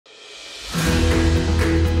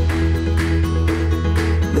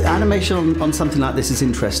Animation on something like this is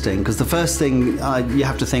interesting because the first thing you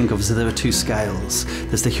have to think of is that there are two scales.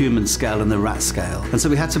 There's the human scale and the rat scale. And so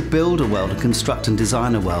we had to build a world and construct and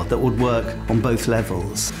design a world that would work on both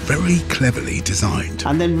levels. Very cleverly designed.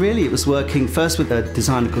 And then really it was working first with a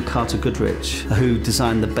designer called Carter Goodrich, who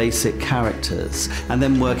designed the basic characters, and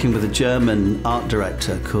then working with a German art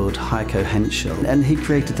director called Heiko Henschel. And he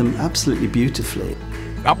created them absolutely beautifully.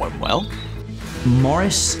 That went well.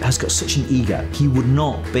 Maurice has got such an ego. He would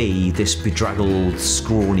not be this bedraggled,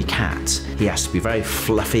 scrawny cat. He has to be very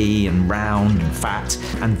fluffy and round and fat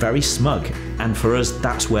and very smug. And for us,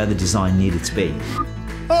 that's where the design needed to be.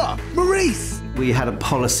 Ah, Maurice! We had a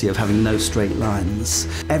policy of having no straight lines.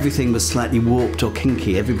 Everything was slightly warped or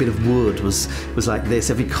kinky. Every bit of wood was like this.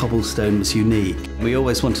 Every cobblestone was unique. We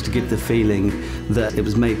always wanted to give the feeling that it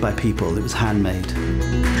was made by people, it was handmade.